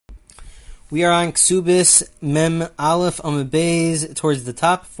We are on Kesubos Mem Aleph Amud Beis towards the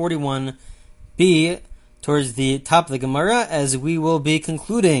top, 41b, towards the top of the Gemara, as we will be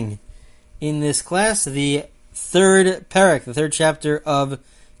concluding in this class the third parak, the third chapter of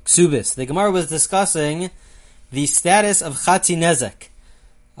Kesubos. The Gemara was discussing the status of Chatzi Nezek.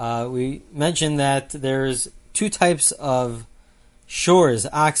 We mentioned that there's two types of shores,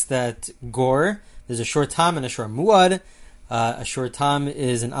 ox that gore. There's a shor tam and a shor muad. A shor tam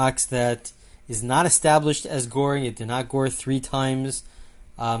is an ox that is not established as goring. It did not gore 3 times.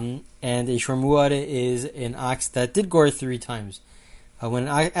 And a shor muad is an ox that did gore 3 times.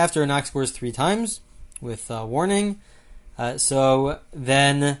 After an ox gores 3 times, with warning, so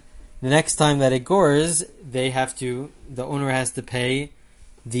then the next time that it gores, the owner has to pay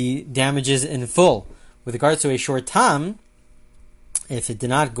the damages in full. With regards to a shor tam, if it did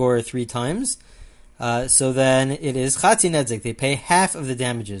not gore 3 times, so then it is Chatzi Nezek. They pay half of the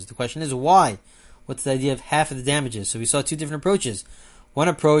damages. The question is why? What's the idea of half of the damages? So we saw 2 different approaches. One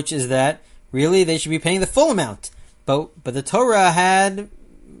approach is that really they should be paying the full amount, but the Torah had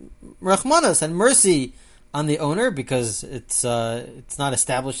Rachmanos and mercy on the owner because it's not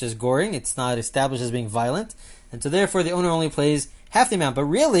established as goring, it's not established as being violent, and so therefore the owner only pays half the amount. But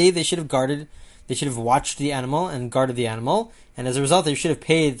really they should have watched the animal and guarded the animal, and as a result they should have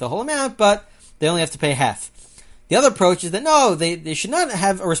paid the whole amount, but they only have to pay half. The other approach is that no, they should not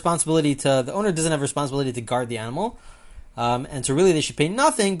have a responsibility the owner doesn't have a responsibility to guard the animal, and so really they should pay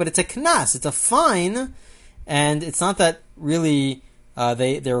nothing, but it's a knas, it's a fine, and it's not that really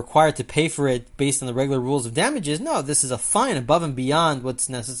they're required to pay for it based on the regular rules of damages. No, this is a fine above and beyond what's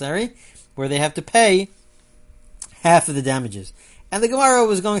necessary, where they have to pay half of the damages. And the Gemara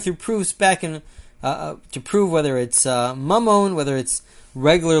was going through proofs back in to prove whether it's mammon, whether it's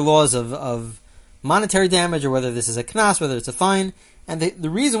regular laws of monetary damage, or whether this is a knas, whether it's a fine. And the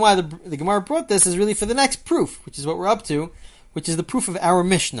reason why the Gemara brought this is really for the next proof, which is what we're up to, which is the proof of our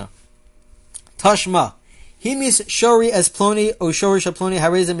Mishnah. Tashma. Himis shori as ploni o shorish ploni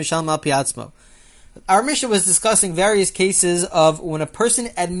hareza mishal mal piatzmo. Our Mishnah was discussing various cases of when a person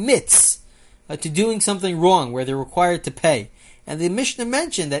admits to doing something wrong where they're required to pay. And the Mishnah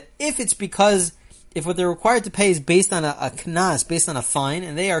mentioned that if what they're required to pay is based on a knas, based on a fine,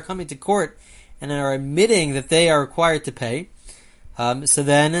 and they are coming to court and are admitting that they are required to pay, so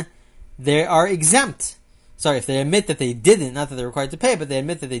then they are exempt. Sorry, if they admit that they didn't, not that they're required to pay, but they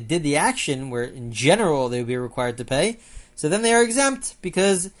admit that they did the action where in general they would be required to pay, so then they are exempt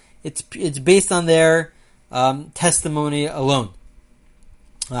because it's based on their testimony alone.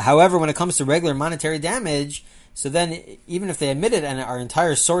 However, when it comes to regular monetary damage, so then even if they admit it and our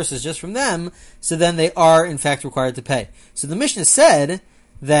entire source is just from them, so then they are in fact required to pay. So the Mishnah said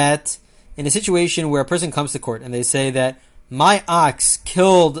that in a situation where a person comes to court and they say that my ox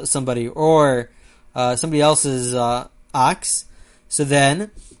killed somebody or somebody else's ox, so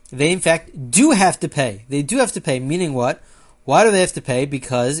then they in fact do have to pay. They do have to pay, meaning what? Why do they have to pay?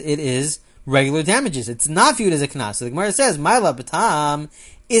 Because it is regular damages. It's not viewed as a knas. So the Gemara says, Ma'ila B'tam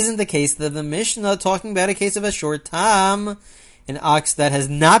isn't the case that the Mishnah talking about a case of a shor tam, an ox that has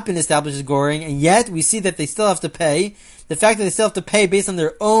not been established as goring, and yet we see that they still have to pay. The fact that they still have to pay based on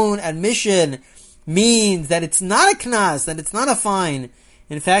their own admission means that it's not a knas, that it's not a fine.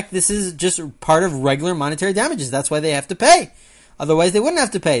 In fact, this is just part of regular monetary damages. That's why they have to pay. Otherwise, they wouldn't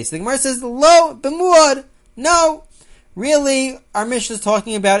have to pay. So the Gemara says, Lo b'muad. No. Really, our Mishnah is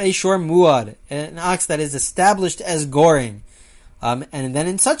talking about a shor muad, an ox that is established as goring. And then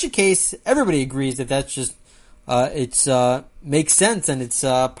in such a case, everybody agrees that that's just, makes sense, and it's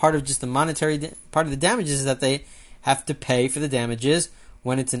part of just the monetary, part of the damages is that they have to pay for the damages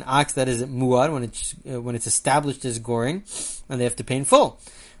when it's an ox that is muad, when it's established as goring, and they have to pay in full.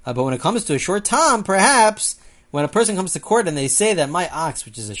 But when it comes to a shor tam, perhaps when a person comes to court and they say that my ox,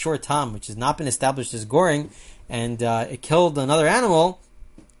 which is a shor tam, which has not been established as goring, and it killed another animal,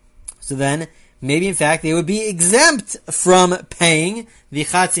 so then maybe in fact they would be exempt from paying the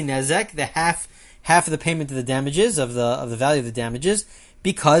Chatzi Nezek, the half of the payment of the damages, of the value of the damages,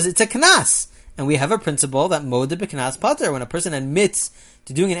 because it's a knas. And we have a principle that moda b'knas pater. When a person admits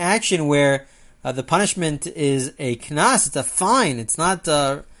to doing an action where the punishment is a knas, it's a fine. It's not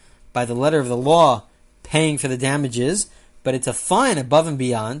by the letter of the law paying for the damages, but it's a fine above and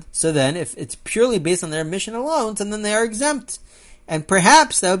beyond. So then, if it's purely based on their admission alone, so then they are exempt. And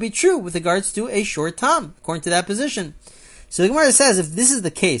perhaps that would be true with regards to a shor tam, according to that position. So the Gemara says, if this is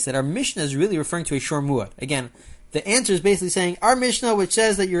the case, that our Mishnah is really referring to a shor muad. Again, the answer is basically saying, our Mishnah, which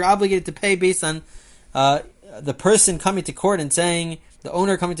says that you're obligated to pay based on the person coming to court and saying, the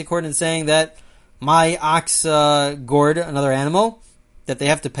owner coming to court and saying that my ox gored another animal, that they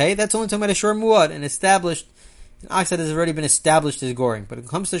have to pay, that's only talking about a shor muad, an ox that has already been established as goring. But if it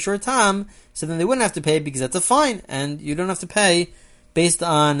comes to shor tam, so then they wouldn't have to pay because that's a fine, and you don't have to pay based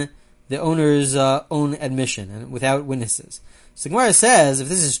on the owner's own admission and without witnesses. So the Gemara says, if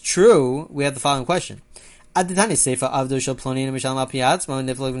this is true, we have the following question. The Gemara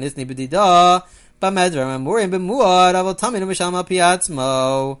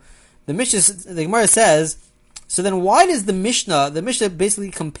says, so then why does the Mishnah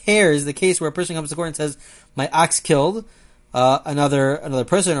basically compares the case where a person comes to court and says, my ox killed another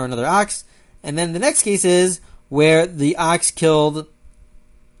person or another ox, and then the next case is where the ox killed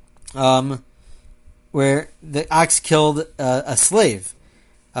a slave.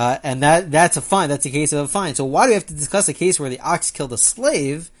 And that's a fine. That's a case of a fine. So why do we have to discuss a case where the ox killed a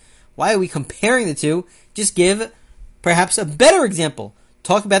slave? Why are we comparing the two? Just give perhaps a better example.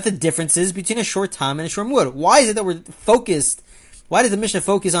 Talk about the differences between a shor tam and a shor muad. Why is it that we're focused? Why does the Mishnah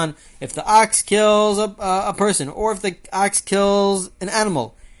focus on if the ox kills a person or if the ox kills an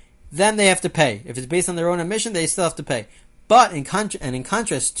animal? Then they have to pay. If it's based on their own admission, they still have to pay. But in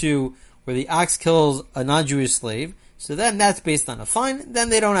contrast to where the ox kills a non-Jewish slave, so then that's based on a fine, then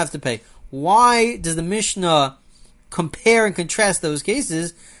they don't have to pay. Why does the Mishnah compare and contrast those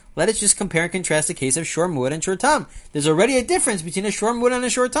cases? Let us just compare and contrast the case of shor muad and shor tam. There's already a difference between a shor muad and a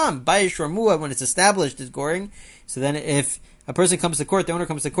shor tam. By a shor muad, when it's established as goring, so then if a person comes to court, the owner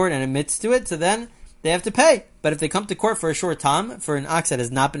comes to court and admits to it, so then they have to pay. But if they come to court for a shor tam, for an ox that has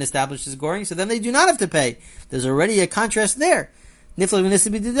not been established as goring, so then they do not have to pay. There's already a contrast there. So the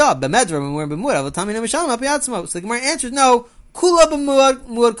Gemara answers, no, kula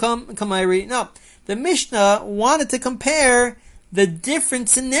b'muad kamairi. No, the Mishnah wanted to compare the different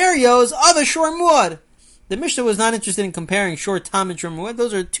scenarios of a shor muad. The Mishnah was not interested in comparing shor tam and shor muad.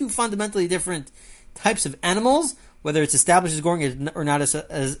 Those are two fundamentally different types of animals, whether it's established as goring or not as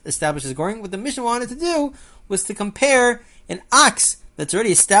established as goring. What the Mishnah wanted to do was to compare an ox that's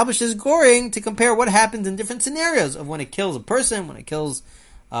already established as goring, to compare what happens in different scenarios of when it kills a person, when it kills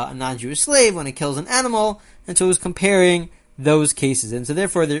a non-Jewish slave, when it kills an animal, and so it was comparing those cases. And so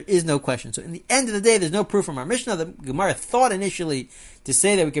therefore there is no question. So in the end of the day, there's no proof from our Mishnah. The Gemara thought initially to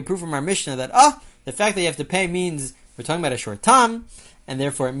say that we could prove from our Mishnah that, the fact that you have to pay means we're talking about a shor tam, and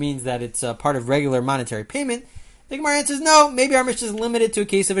therefore it means that it's part of regular monetary payment. The Gemara answers, no, maybe our Mishnah is limited to a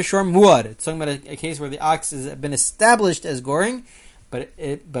case of a shor muad. It's talking about a case where the ox has been established as goring,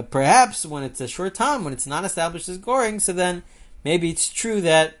 but perhaps when it's a shor tam, when it's not established as goring, so then maybe it's true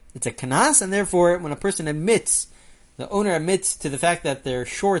that it's a kanas, and therefore when a person the owner admits to the fact that their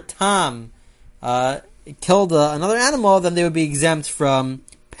shor tam killed another animal, then they would be exempt from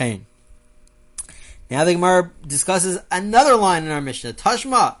paying. Now the Gemara discusses another line in our Mishnah.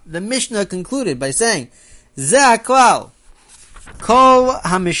 Tashma, the Mishnah concluded by saying, Zeh klal, kol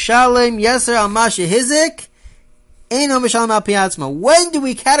hamishalem yeser al ma shehizik, ein hamishalem al pi atzmo. When do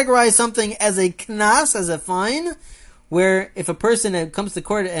we categorize something as a knas, as a fine, where if a person comes to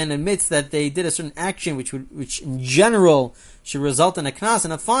court and admits that they did a certain action which in general should result in a knas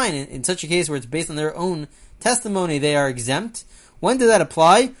and a fine, in such a case where it's based on their own testimony, they are exempt. When does that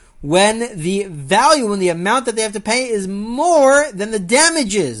apply? When the amount that they have to pay is more than the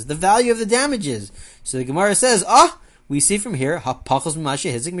damages, the value of the damages. So the Gemara says, we see from here, a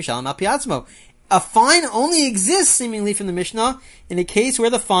fine only exists seemingly from the Mishnah in a case where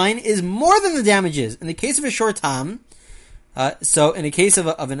the fine is more than the damages. In the case of a shor tam, so in a case of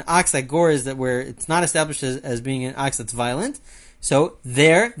an ox that gores, where it's not established as being an ox that's violent, so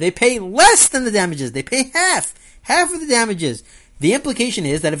there they pay less than the damages. They pay half of the damages. The implication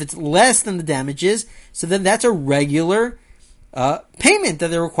is that if it's less than the damages, so then that's a regular payment that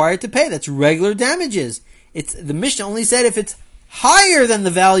they're required to pay. That's regular damages. The Mishnah only said if it's higher than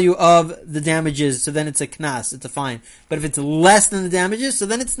the value of the damages, so then it's a knas, it's a fine. But if it's less than the damages, so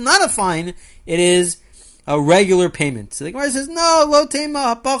then it's not a fine, it is a regular payment. So the Gemara says, no, lo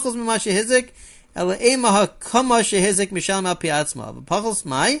tema hapachos mima shehizik, ela ema hakama shehizik mishal ma piatzma. Hapachos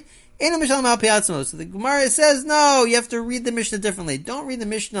mai, ena mishal ma piatzma. So the Gemara says, no, you have to read the Mishnah differently. Don't read the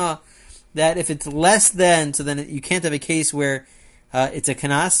Mishnah that if it's less than, so then you can't have a case where it's a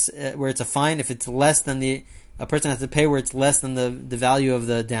kanas, where it's a fine, if it's less than a person has to pay where it's less than the value of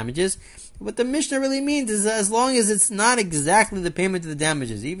the damages. What the Mishnah really means is that as long as it's not exactly the payment of the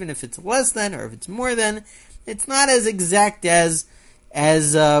damages, even if it's less than or if it's more than, it's not as exact as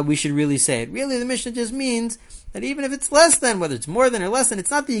we should really say it. Really, the Mishnah just means that even if it's less than, whether it's more than or less than,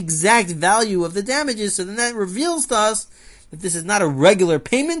 it's not the exact value of the damages, so then that reveals to us that this is not a regular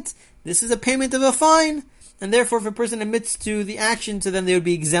payment, this is a payment of a fine, and therefore if a person admits to the action, so then they would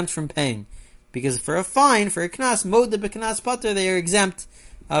be exempt from paying. because for a fine, for a knas, moda b'knas pater, they are exempt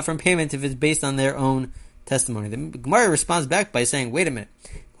from payment if it's based on their own testimony. The Gemara responds back by saying, wait a minute,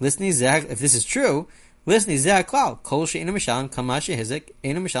 if this is true, listen, kol she'enu mishalim kamash yehizik,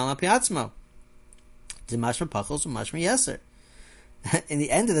 enu mishalim al pi atzmo. Mashma pachos and mashma yeser. In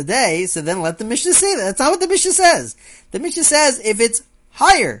the end of the day, so then let the Mishnah say that. That's not what the Mishnah says. The Mishnah says if it's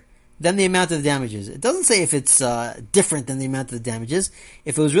higher than the amount of the damages. It doesn't say if it's different than the amount of the damages.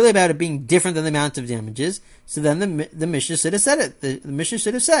 If it was really about it being different than the amount of damages, so then the Mishnah should have said it. The Mishnah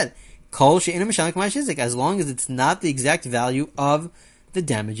should have said, Kol she'enu mishalim kamash yehizik, as long as it's not the exact value of the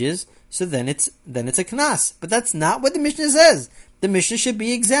damages, so then it's a knas. But that's not what the Mishnah says. The Mishnah should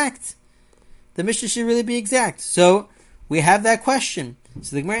be exact. The Mishnah should really be exact. So we have that question.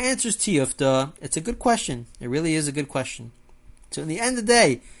 So the Gemara answers Tiyufta. It's a good question. It really is a good question. So in the end of the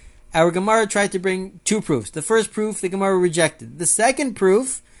day, our Gemara tried to bring two proofs. The first proof, the Gemara rejected. The second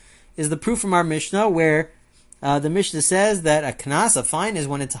proof is the proof from our Mishnah, where the Mishnah says that a knas, a fine, is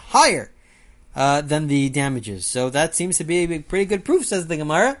when it's higher than the damages. So that seems to be a pretty good proof, says the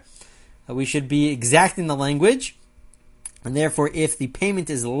Gemara. We should be exact in the language. And therefore, if the payment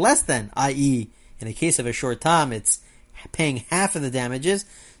is less than, i.e., in the case of a short time, it's paying half of the damages,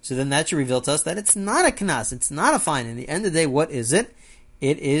 so then that should reveal to us that it's not a knas, it's not a fine. In the end of the day, what is it?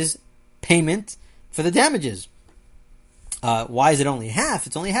 It is payment for the damages. Why is it only half?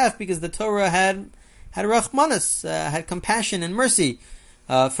 It's only half because the Torah had rachmanas, had compassion and mercy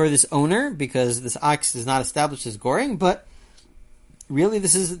for this owner, because this ox is not established as goring, but really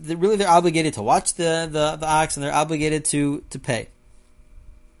they're obligated to watch the ox, and they're obligated to pay.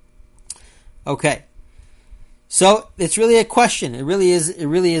 Okay. So it's really a question. It really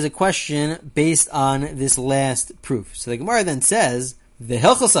is a question based on this last proof. So the Gemara then says,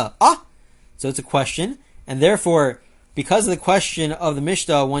 "V'hilchasa." So it's a question, and therefore, because of the question of the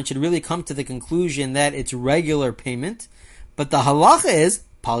Mishnah, one should really come to the conclusion that it's regular payment. But the halacha is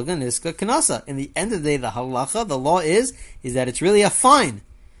palga niska kanasa. In the end of the day, the halacha, the law is that it's really a fine,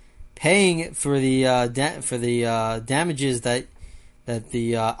 paying for the damages that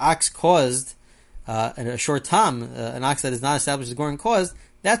the ox caused. In a short time, an ox that is not established as goring caused,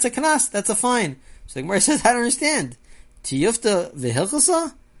 that's a knas, that's a fine. So the Gemara says, I don't understand. Tiyufta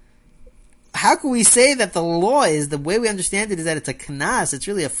v'hilchasa? How can we say that the law is, the way we understand it is that it's a knas, it's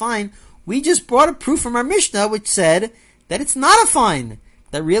really a fine? We just brought a proof from our Mishnah which said that it's not a fine,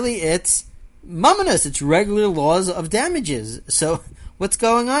 that really it's mammonus, it's regular laws of damages. So what's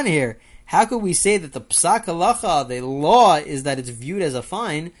going on here? How could we say that the psak halacha, the law, is that it's viewed as a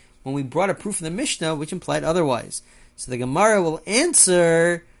fine, when we brought a proof in the Mishnah which implied otherwise? So the Gemara will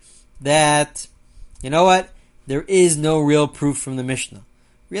answer that, you know what, there is no real proof from the Mishnah.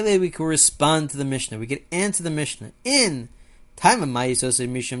 Really, we could respond to the Mishnah. We could answer the Mishnah. In time of Ma'isose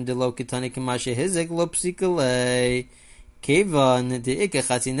Mishum de lo Kitani Kamashe Hizek lo Psikale Kevan de Ike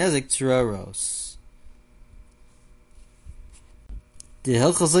Chatzi Nezek Tzuroros. De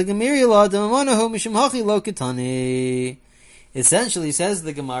Hilchas Legamiri La de Mamonaho Mishum Hachi lo Kitani. Essentially, says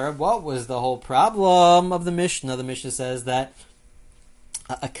the Gemara, what was the whole problem of the Mishnah? The Mishnah says that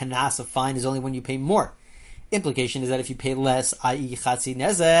a kanas, a fine, is only when you pay more. Implication is that if you pay less, i.e. chatzi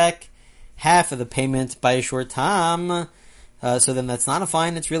nezek, half of the payment by a short time, so then that's not a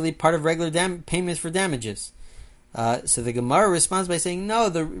fine, it's really part of regular payments for damages. So the Gemara responds by saying, no,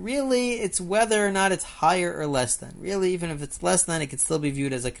 really it's whether or not it's higher or less than. Really, even if it's less than, it could still be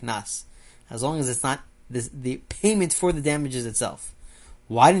viewed as a kanas, as long as it's not the payment for the damages itself.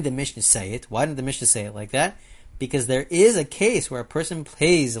 Why didn't the Mishnah say it? Why didn't the Mishnah say it like that? Because there is a case where a person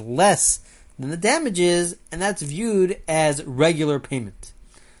pays less than the damages, and that's viewed as regular payment.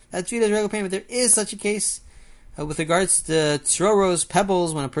 That's viewed as regular payment. There is such a case with regards to tzoros,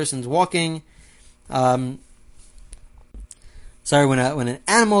 pebbles, when a person's walking. When an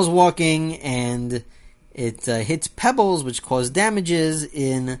animal is walking and it hits pebbles, which cause damages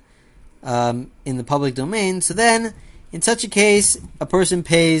in the public domain. So then, in such a case, a person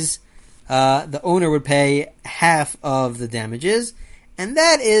pays, the owner would pay half of the damages, and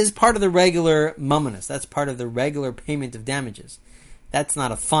that is part of the regular mammonus. That's part of the regular payment of damages. That's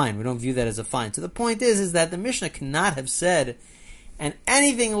not a fine. We don't view that as a fine. So the point is that the Mishnah cannot have said, and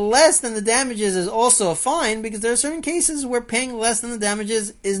anything less than the damages is also a fine, because there are certain cases where paying less than the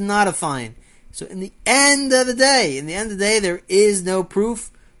damages is not a fine. So in the end of the day, there is no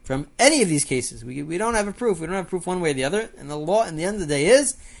proof from any of these cases. We don't have a proof. We don't have proof one way or the other. And the law, in the end of the day,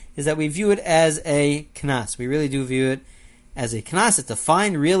 is that we view it as a knas. We really do view it as a knas. It's a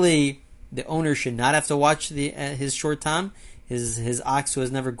fine. Really, the owner should not have to watch his short time, his ox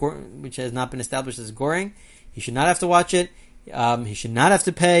which has not been established as goring. He should not have to watch it. He should not have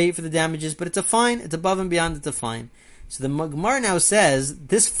to pay for the damages, but it's a fine. It's above and beyond. It's a fine. So the Gemara now says,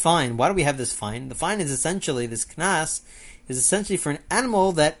 this fine, why do we have this fine? The fine is essentially, this knas, is essentially for an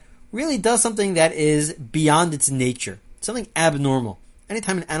animal that really does something that is beyond its nature. Something abnormal.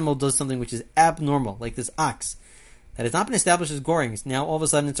 Anytime an animal does something which is abnormal, like this ox, that has not been established as goring, now all of a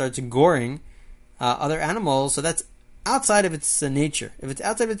sudden it starts goring other animals, so that's outside of its nature. If it's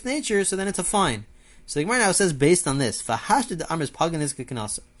outside of its nature, so then it's a fine. So the Gemara now says, based on this, now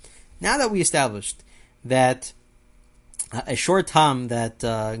that we established that a short tam that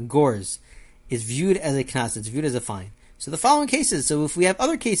gores is viewed as a knas, it's viewed as a fine. So the following cases, so if we have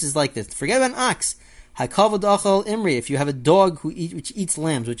other cases like this, forget about an ox, imri, if you have a dog which eats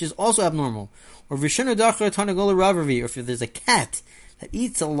lambs, which is also abnormal, or or if there's a cat that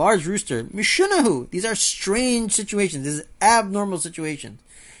eats a large rooster, mishunahu, these are strange situations, this is abnormal situations.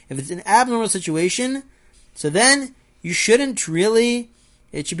 If it's an abnormal situation, so then you shouldn't really,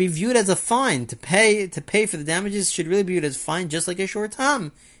 it should be viewed as a fine. To pay for the damages should really be viewed as a fine, just like a short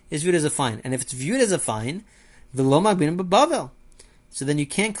tam is viewed as a fine. And if it's viewed as a fine, the lo magbin b'bavel, so then you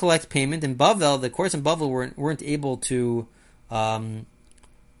can't collect payment. In Bavel, the courts in Bavel weren't able to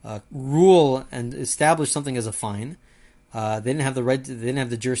rule and establish something as a fine. They didn't have the right. They didn't have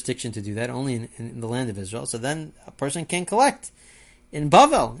the jurisdiction to do that. Only in the land of Israel. So then a person can collect in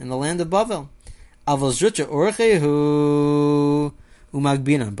Bavel, in the land of Bavel. But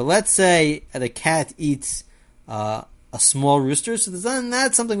let's say the cat eats a small rooster, so then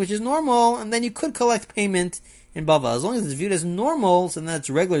that's something which is normal, and then you could collect payment in Bavel. As long as it's viewed as normal, so then that's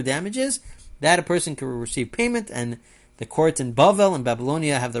regular damages, that a person can receive payment, and the courts in Bavel and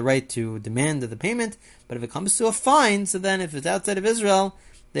Babylonia have the right to demand the payment. But if it comes to a fine, so then if it's outside of Israel,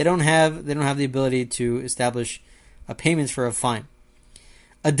 they don't have the ability to establish a payment for a fine.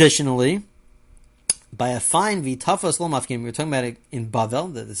 Additionally, by a fine, v'tafas lo mafkin, we were talking about it in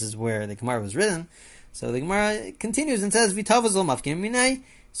Bavel, that this is where the Gemara was written. So the Gemara continues and says, v'tafas lo mafkin minay.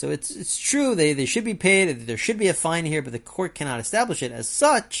 So it's true, they should be paid, there should be a fine here, but the court cannot establish it as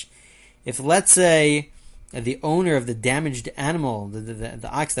such. If, let's say, the owner of the damaged animal, the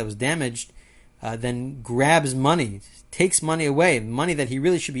ox that was damaged, then grabs money, takes money away, money that he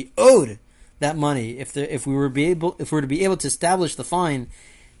really should be owed, that money, if we were to be able to establish the fine,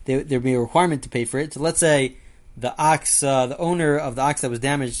 there'd be a requirement to pay for it. So let's say the owner of the ox that was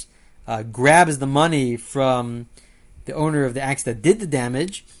damaged, grabs the money from the owner of the ox that did the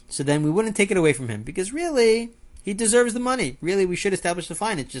damage, so then we wouldn't take it away from him, because really, he deserves the money. Really, we should establish the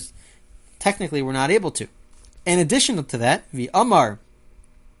fine. It's just, technically, we're not able to. In addition to that, Amar,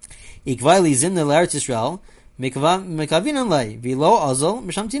 Ikvali zimna l'Eretz Yisrael, mekavinan lay, v'lo azol,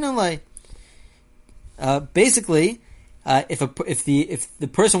 mishamtinan lay. Basically, if the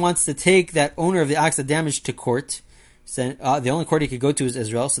person wants to take that owner of the ox that damaged to court, so, the only court he could go to is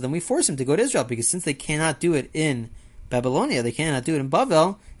Israel, so then we force him to go to Israel, because since they cannot do it in Babylonia, they cannot do it in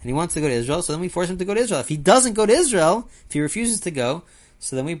Bavel, and he wants to go to Israel, so then we force him to go to Israel. If he doesn't go to Israel, if he refuses to go,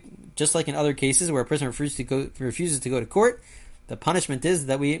 so then we, just like in other cases where a person refuses to go to court, the punishment is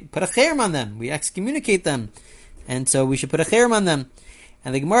that we put a cherem on them, we excommunicate them, and so we should put a cherem on them.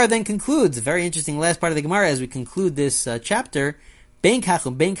 And the Gemara then concludes, a very interesting last part of the Gemara as we conclude this chapter, ben kach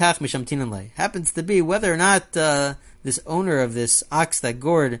mishamtinan lay, happens to be whether or not this owner of this ox that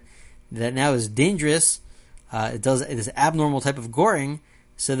gored, that now is dangerous, it does this abnormal type of goring,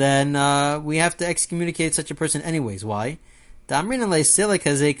 so then we have to excommunicate such a person anyways. Why? Don't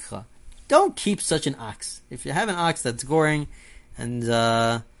keep such an ox. If you have an ox that's goring, and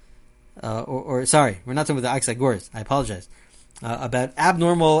sorry, we're not talking about the ox that gores. I apologize. About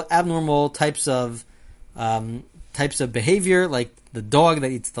abnormal types of behavior, like the dog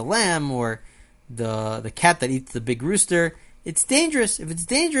that eats the lamb, or the cat that eats the big rooster. It's dangerous. If it's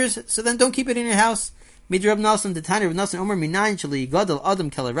dangerous, so then don't keep it in your house. Reb Nosson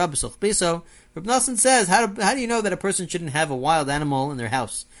says, how do you know that a person shouldn't have a wild animal in their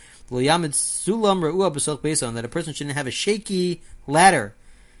house? And that a person shouldn't have a shaky ladder.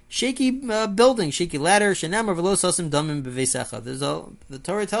 Shaky building, shaky ladder. The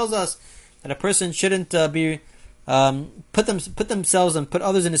Torah tells us that a person shouldn't put themselves and put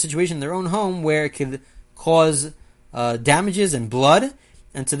others in a situation in their own home where it could cause damages and blood.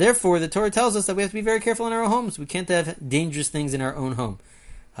 And so therefore, the Torah tells us that we have to be very careful in our own homes. We can't have dangerous things in our own home.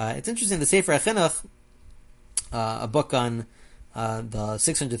 It's interesting, the Sefer HaChinuch, a book on the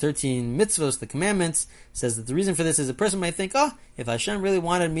 613 mitzvos, the commandments, says that the reason for this is a person might think, if Hashem really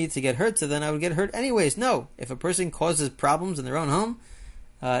wanted me to get hurt, so then I would get hurt anyways. No. If a person causes problems in their own home,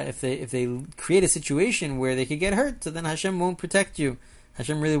 if they create a situation where they could get hurt, so then Hashem won't protect you.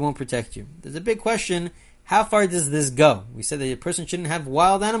 Hashem really won't protect you. There's a big question How far does this go? We said that a person shouldn't have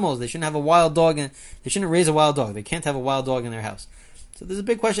wild animals. They shouldn't have a wild dog, and they shouldn't raise a wild dog. They can't have a wild dog in their house. So there's a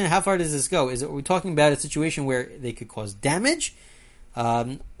big question: how far does this go? Are we talking about a situation where they could cause damage,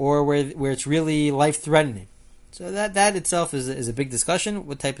 or where it's really life threatening? So that itself is a big discussion.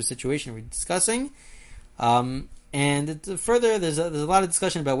 What type of situation are we discussing? And further, there's a lot of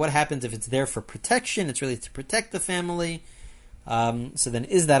discussion about what happens if it's there for protection. It's really to protect the family. So then,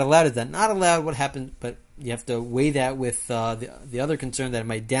 is that allowed? Is that not allowed? What happens? But you have to weigh that with the other concern that it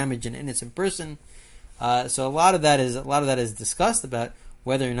might damage an innocent person. So a lot of that is discussed about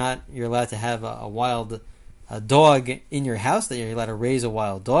whether or not you're allowed to have a wild dog in your house, that you're allowed to raise a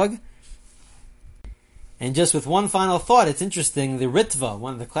wild dog. And just with one final thought, it's interesting. The Ritva,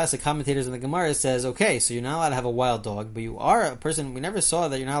 one of the classic commentators in the Gemara, says, okay, so you're not allowed to have a wild dog, but you are a person. We never saw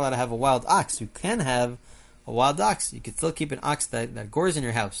that you're not allowed to have a wild ox. You can have a wild ox. You can still keep an ox that gores in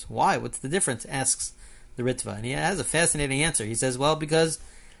your house. Why? What's the difference? Asks the Ritva. And he has a fascinating answer. He says, well, because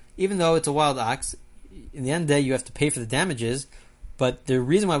even though it's a wild ox, in the end of the day, you have to pay for the damages. But the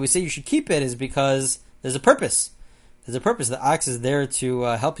reason why we say you should keep it is because there's a purpose. There's a purpose. The ox is there to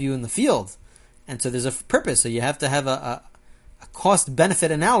help you in the field. And so there's a purpose. So you have to have a cost-benefit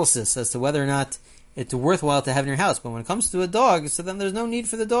analysis as to whether or not it's worthwhile to have in your house. But when it comes to a dog, so then there's no need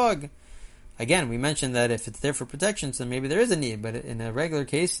for the dog. Again, we mentioned that if it's there for protection, so maybe there is a need. But in a regular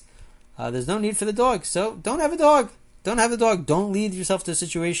case, there's no need for the dog. So don't have a dog. Don't have a dog. Don't lead yourself to a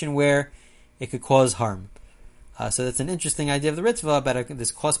situation where it could cause harm. So that's an interesting idea of the Ritva about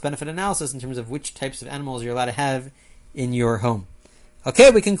this cost-benefit analysis in terms of which types of animals you're allowed to have in your home.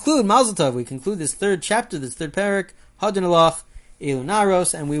 Okay, we conclude Mazel Tov. We conclude this third chapter, this third parak, Hadron Alach, Elu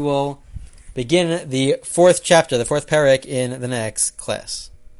Naros, and we will begin the fourth chapter, the fourth parak, in the next class.